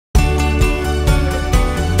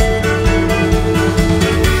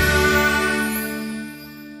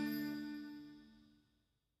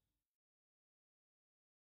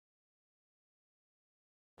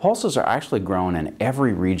Pulses are actually grown in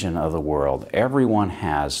every region of the world. Everyone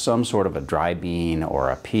has some sort of a dry bean or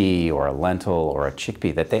a pea or a lentil or a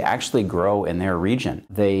chickpea that they actually grow in their region.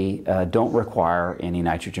 They don't require any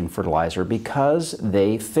nitrogen fertilizer because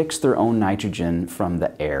they fix their own nitrogen from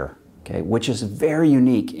the air, okay, which is very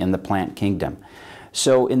unique in the plant kingdom.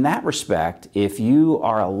 So in that respect, if you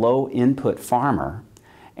are a low input farmer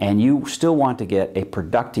and you still want to get a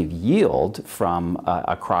productive yield from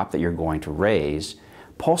a crop that you're going to raise,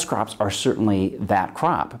 pulse crops are certainly that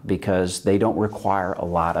crop because they don't require a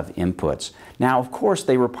lot of inputs. Now, of course,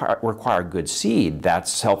 they require good seed.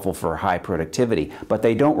 That's helpful for high productivity, but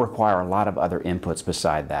they don't require a lot of other inputs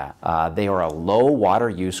beside that. They are a low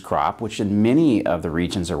water use crop, which in many of the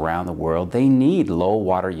regions around the world, they need low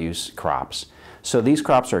water use crops. So these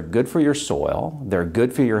crops are good for your soil, they're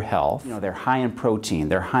good for your health. You know, they're high in protein,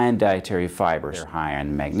 they're high in dietary fibers, they're high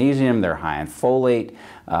in magnesium, they're high in folate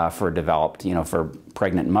for developed, for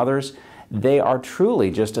pregnant mothers. They are truly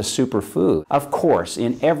just a superfood. Of course,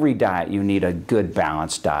 in every diet you need a good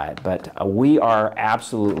balanced diet, but we are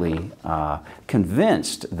absolutely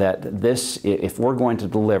convinced that if we're going to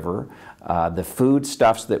deliver the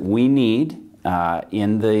foodstuffs that we need by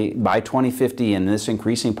 2050 in this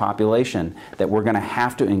increasing population, that we're going to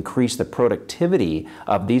have to increase the productivity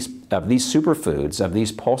of these superfoods, of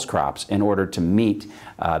these pulse crops, in order to meet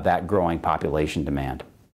that growing population demand.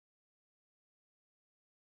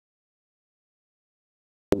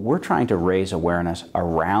 We're trying to raise awareness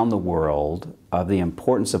around the world of the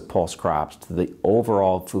importance of pulse crops to the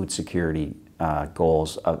overall food security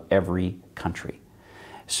goals of every country.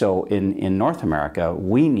 So in North America,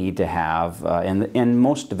 we need to have, in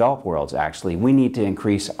most developed worlds actually, we need to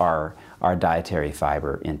increase our dietary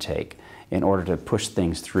fiber intake in order to push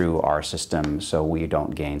things through our system so we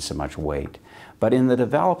don't gain so much weight. But in the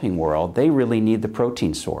developing world, they really need the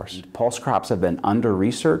protein source. Pulse crops have been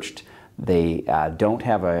under-researched. We don't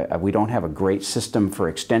have a great system for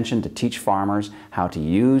extension to teach farmers how to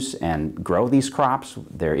use and grow these crops.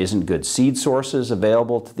 There isn't good seed sources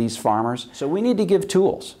available to these farmers. So we need to give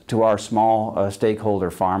tools to our small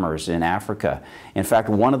stakeholder farmers in Africa. In fact,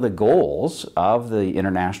 one of the goals of the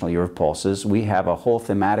International Year of Pulses, we have a whole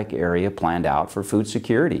thematic area planned out for food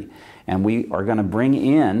security. And we are going to bring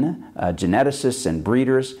in geneticists and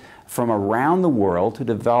breeders from around the world to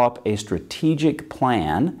develop a strategic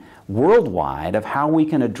plan worldwide of how we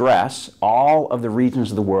can address all of the regions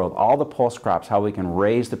of the world, all the pulse crops, how we can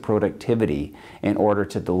raise the productivity in order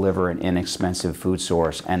to deliver an inexpensive food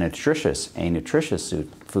source and a nutritious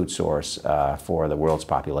food source for the world's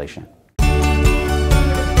population.